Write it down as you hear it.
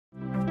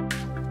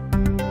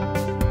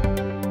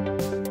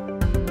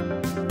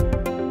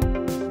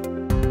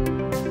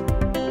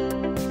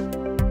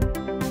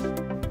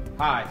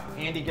Hi,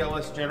 Andy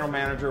Gillis, General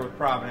Manager with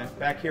Provident,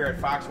 back here at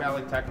Fox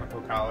Valley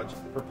Technical College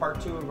for part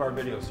 2 of our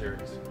video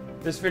series.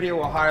 This video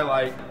will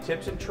highlight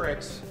tips and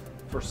tricks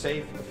for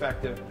safe,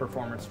 effective,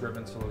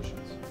 performance-driven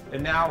solutions.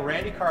 And now,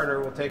 Randy Carter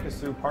will take us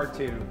through part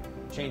 2,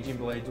 changing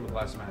blades with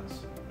less mess.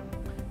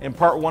 In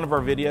part 1 of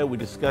our video, we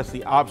discussed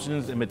the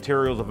options and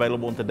materials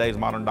available in today's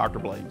modern doctor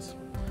blades.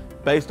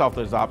 Based off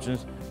those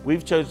options,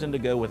 we've chosen to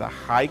go with a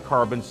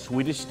high-carbon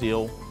Swedish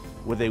steel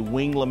with a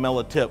wing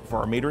lamella tip for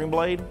our metering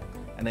blade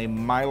and a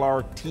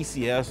Mylar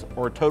TCS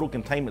or total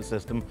containment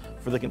system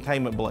for the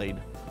containment blade.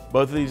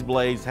 Both of these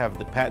blades have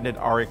the patented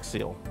RX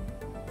seal.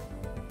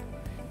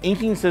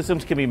 Inking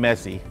systems can be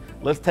messy.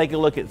 Let's take a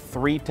look at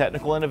 3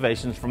 technical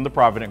innovations from the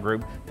Provident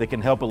Group that can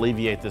help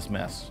alleviate this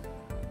mess.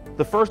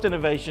 The first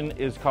innovation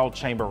is called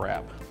chamber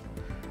wrap.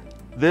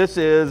 This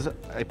is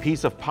a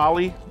piece of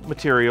poly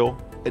material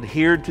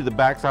adhered to the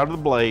back side of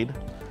the blade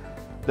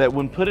that,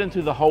 when put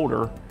into the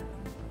holder,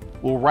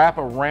 will wrap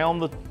around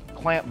the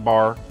clamp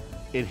bar,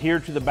 adhere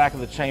to the back of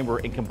the chamber,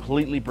 and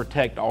completely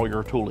protect all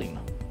your tooling.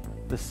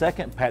 The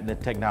second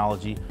patented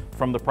technology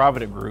from the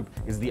Provident Group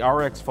is the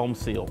RX foam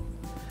seal.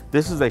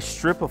 This is a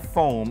strip of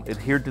foam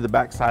adhered to the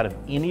back side of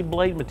any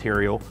blade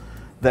material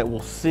that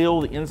will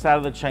seal the inside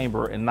of the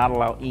chamber and not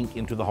allow ink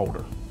into the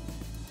holder.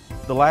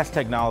 The last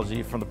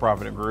technology from the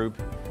Provident Group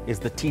is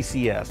the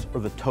TCS, or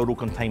the total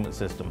containment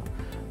system.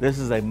 This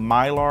is a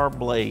Mylar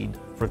blade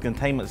for the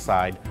containment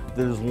side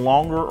that is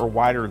longer or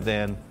wider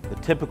than the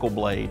typical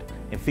blade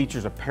and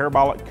features a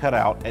parabolic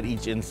cutout at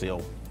each end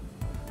seal.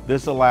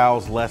 This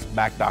allows less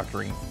back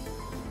doctoring.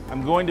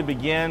 I'm going to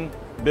begin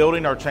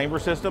building our chamber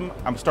system.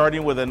 I'm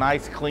starting with a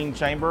nice clean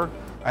chamber.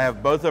 I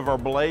have both of our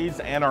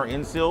blades and our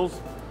end seals.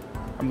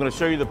 I'm going to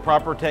show you the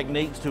proper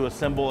techniques to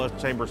assemble a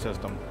chamber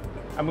system.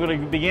 I'm going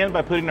to begin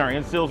by putting our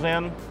end seals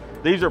in.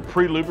 These are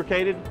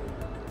pre-lubricated.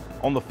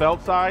 On the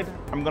felt side,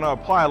 I'm going to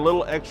apply a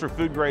little extra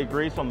food grade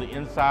grease on the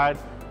inside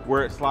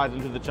where it slides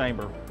into the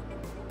chamber.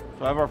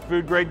 So I have our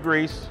food grade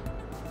grease.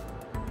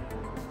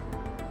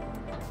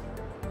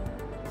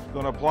 Just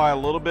going to apply a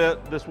little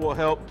bit. This will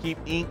help keep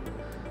ink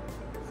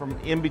from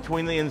in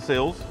between the end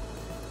seals.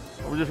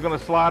 We're just going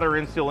to slide our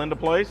end seal into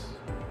place.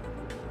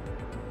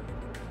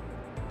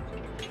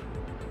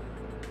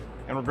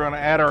 And we're going to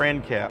add our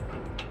end cap.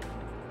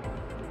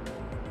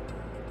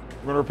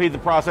 We're going to repeat the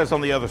process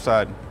on the other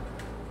side.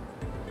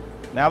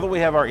 Now that we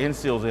have our end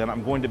seals in,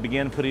 I'm going to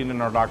begin putting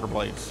in our doctor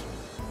blades.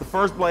 The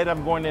first blade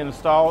I'm going to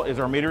install is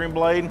our metering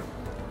blade.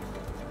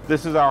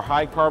 This is our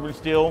high carbon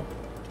steel.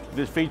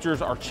 This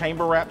features our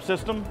chamber wrap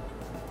system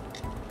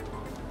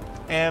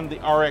and the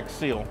RX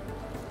seal.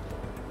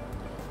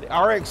 The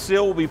RX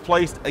seal will be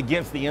placed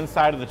against the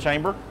inside of the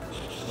chamber.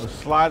 We'll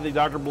slide the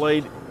doctor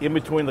blade in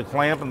between the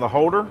clamp and the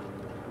holder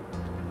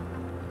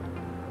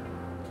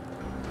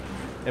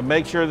and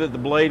make sure that the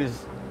blade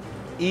is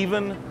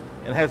even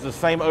and has the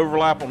same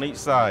overlap on each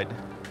side.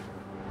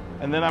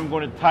 And then I'm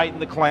going to tighten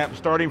the clamp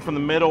starting from the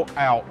middle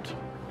out.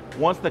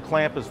 Once the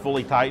clamp is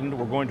fully tightened,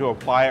 we're going to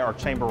apply our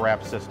chamber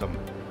wrap system.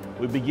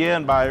 We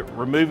begin by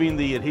removing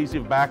the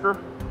adhesive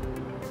backer.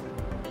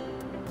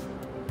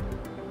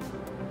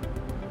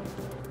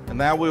 And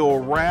now we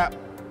will wrap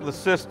the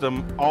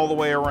system all the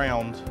way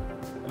around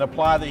and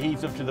apply the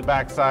adhesive to the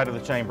back side of the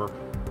chamber.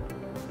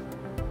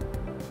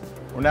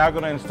 We're now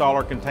going to install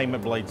our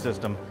containment blade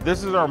system.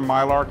 This is our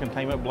Mylar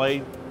containment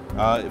blade.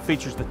 It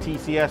features the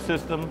TCS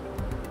system,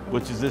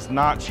 which is this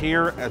notch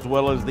here, as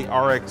well as the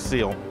RX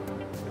seal.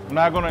 I'm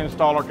now going to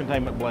install our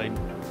containment blade.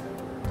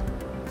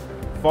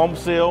 Foam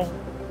seal,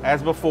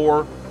 as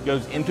before,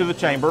 goes into the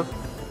chamber,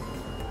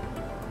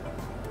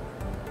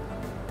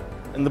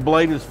 and the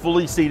blade is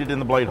fully seated in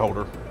the blade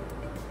holder.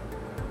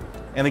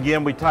 And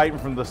again, we tighten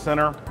from the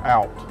center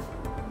out.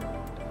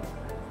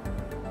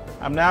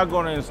 I'm now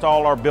going to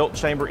install our built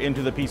chamber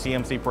into the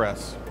PCMC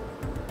press.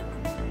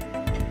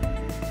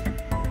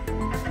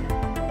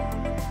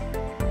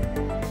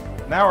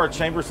 Now our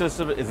chamber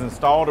system is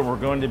installed and we're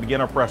going to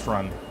begin our press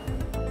run.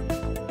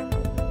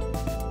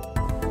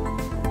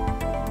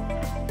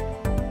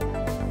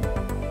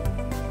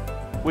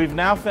 We've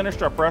now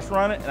finished our press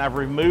run and I've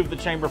removed the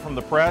chamber from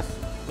the press.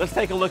 Let's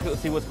take a look and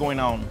see what's going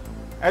on.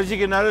 As you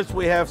can notice,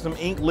 we have some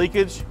ink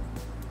leakage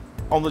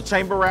on the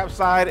chamber wrap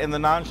side and the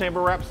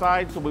non-chamber wrap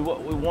side. So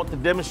what we want to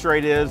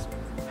demonstrate is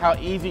how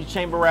easy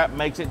chamber wrap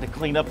makes it to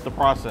clean up the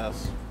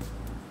process.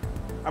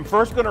 I'm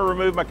first going to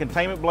remove my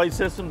containment blade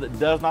system that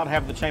does not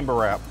have the chamber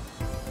wrap.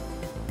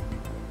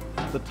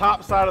 The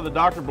top side of the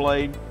doctor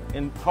blade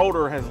and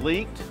holder has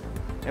leaked,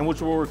 and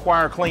which will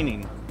require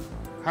cleaning.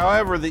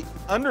 However, the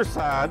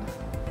underside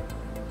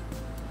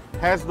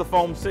has the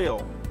foam seal,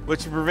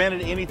 which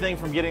prevented anything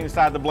from getting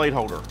inside the blade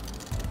holder.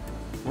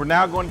 We're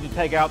now going to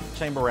take out the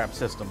chamber wrap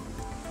system.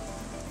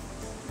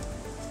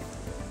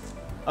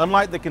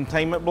 Unlike the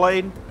containment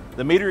blade,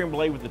 the metering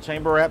blade with the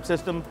chamber wrap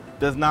system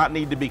does not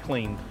need to be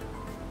cleaned.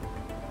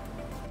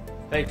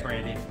 Thanks,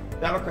 Randy.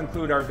 That'll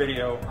conclude our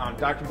video on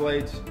doctor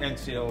blades, end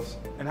seals,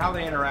 and how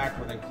they interact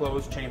with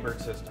enclosed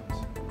chambered systems.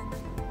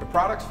 The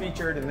products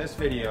featured in this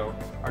video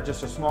are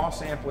just a small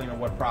sampling of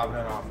what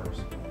Provident offers.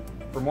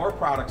 For more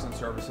products and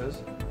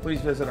services,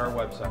 please visit our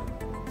website.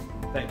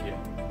 Thank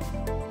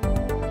you.